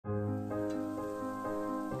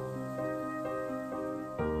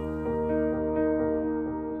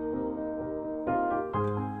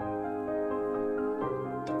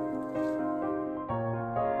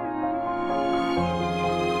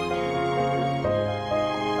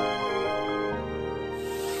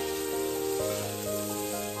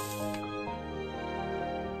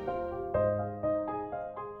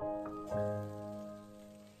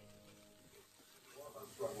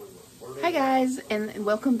Hi guys, and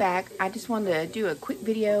welcome back. I just wanted to do a quick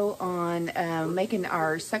video on making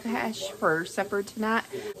our succotash for supper tonight.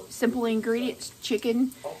 Simple ingredients: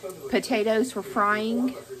 chicken, potatoes for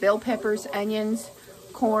frying, bell peppers, onions,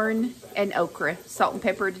 corn, and okra. Salt and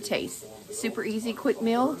pepper to taste. Super easy, quick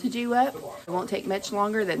meal to do up. It won't take much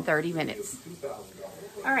longer than 30 minutes.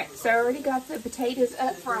 Alright, so I already got the potatoes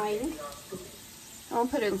up frying. I'm going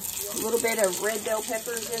to put a little bit of red bell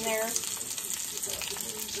peppers in there.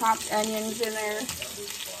 Chopped onions in there,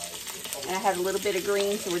 and I have a little bit of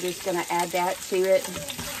green, so we're just going to add that to it.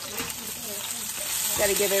 Got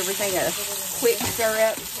to give everything a quick stir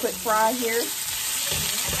up, quick fry here.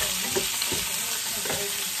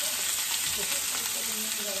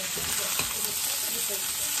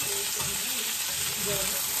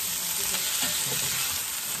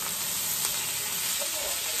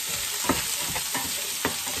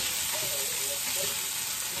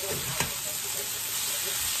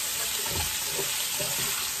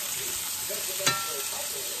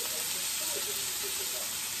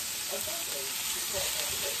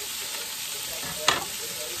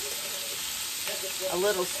 A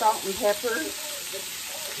little salt and pepper.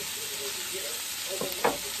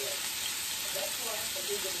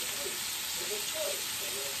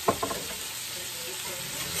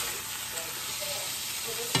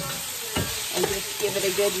 And just give it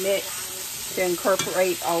a good mix to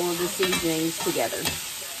incorporate all of the seasonings together.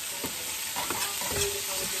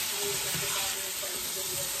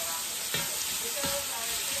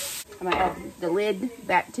 I'm going to add the lid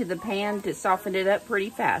back to the pan to soften it up pretty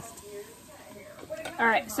fast.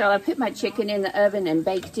 Alright, so I put my chicken in the oven and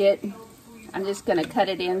baked it. I'm just going to cut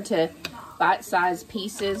it into bite-sized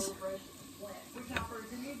pieces,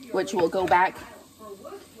 which will go back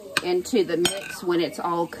into the mix when it's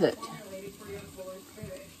all cooked.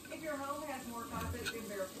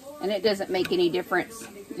 And it doesn't make any difference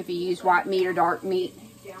if you use white meat or dark meat.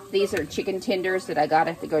 These are chicken tenders that I got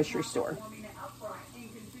at the grocery store.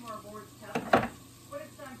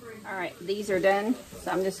 Alright, these are done,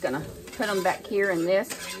 so I'm just going to put them back here in this.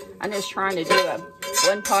 I'm just trying to do a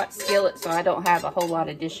one-pot skillet so I don't have a whole lot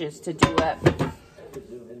of dishes to do up.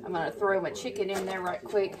 I'm going to throw my chicken in there right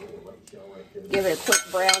quick. Give it a quick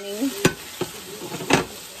browning.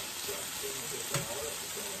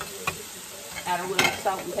 Add a little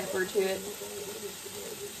salt and pepper to it.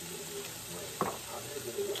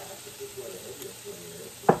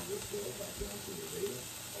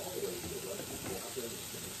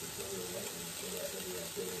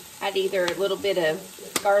 Add either a little bit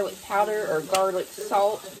of garlic powder or garlic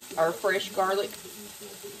salt or fresh garlic.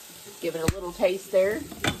 Give it a little taste there.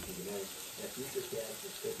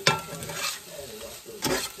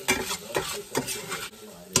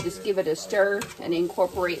 Just give it a stir and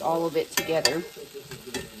incorporate all of it together.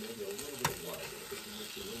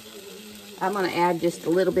 I'm going to add just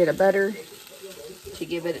a little bit of butter to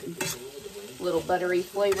give it a little buttery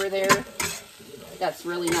flavor there. That's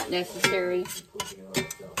really not necessary.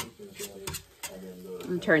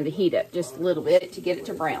 I'm going to turn the heat up just a little bit to get it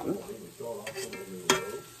to brown.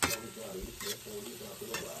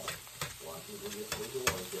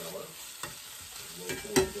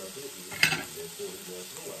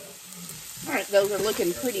 Alright, those are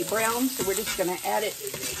looking pretty brown, so we're just going to add it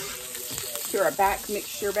to our back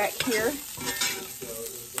mixture back here.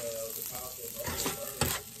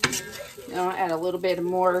 Now I'll add a little bit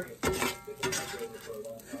more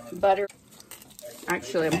butter.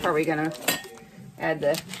 Actually, I'm probably going to add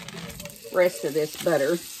the rest of this butter.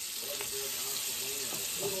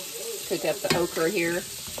 Cook up the okra here.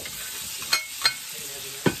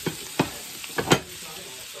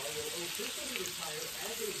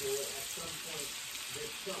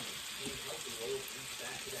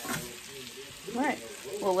 Alright,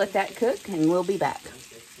 we'll let that cook and we'll be back.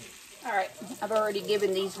 Alright, I've already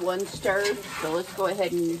given these one stir, so let's go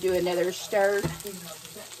ahead and do another stir.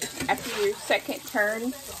 After your second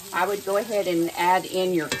turn, I would go ahead and add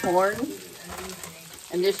in your corn.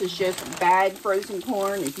 And this is just bagged frozen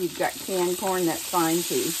corn. If you've got canned corn, that's fine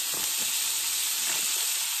too.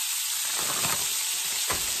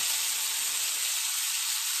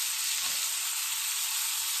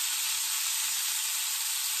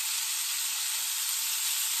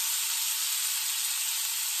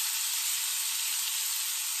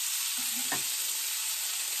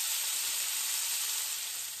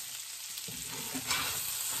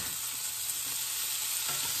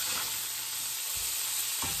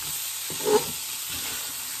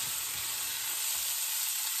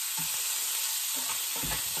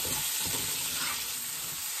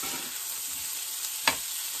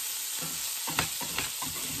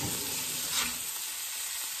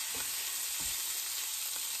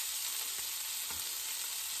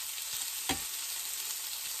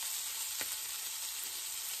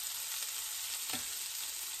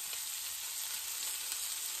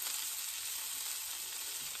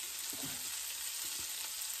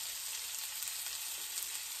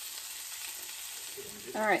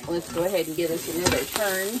 All right, let's go ahead and give this another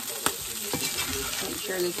turn. Make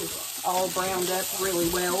sure this is all browned up really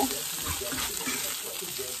well.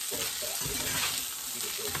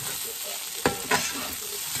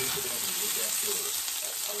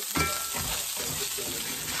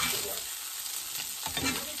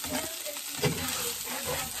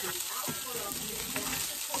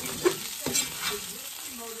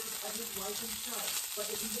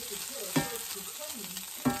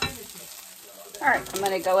 All right, I'm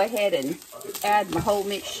going to go ahead and add my whole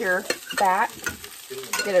mixture back,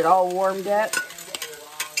 get it all warmed up.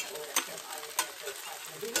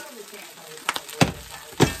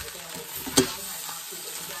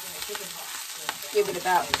 Give it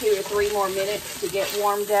about 2 or 3 more minutes to get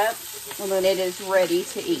warmed up, and then it is ready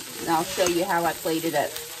to eat. And I'll show you how I plate it up.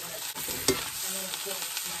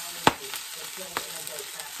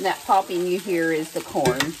 And that popping you hear is the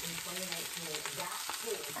corn.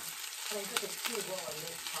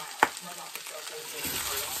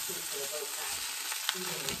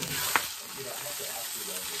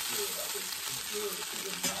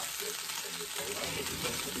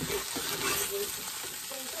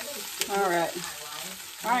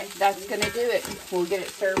 All right, that's going to do it. We'll get it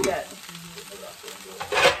served up.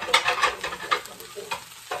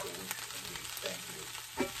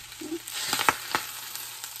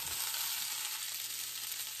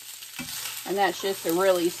 And that's just a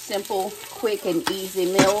really simple, quick, and easy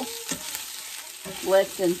meal.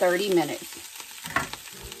 Less than 30 minutes.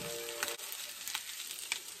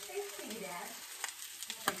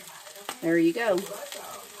 There you go.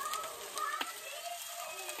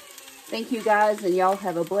 Thank you guys, and y'all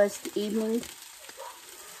have a blessed evening.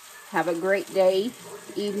 Have a great day,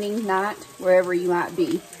 evening, night, wherever you might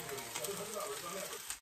be.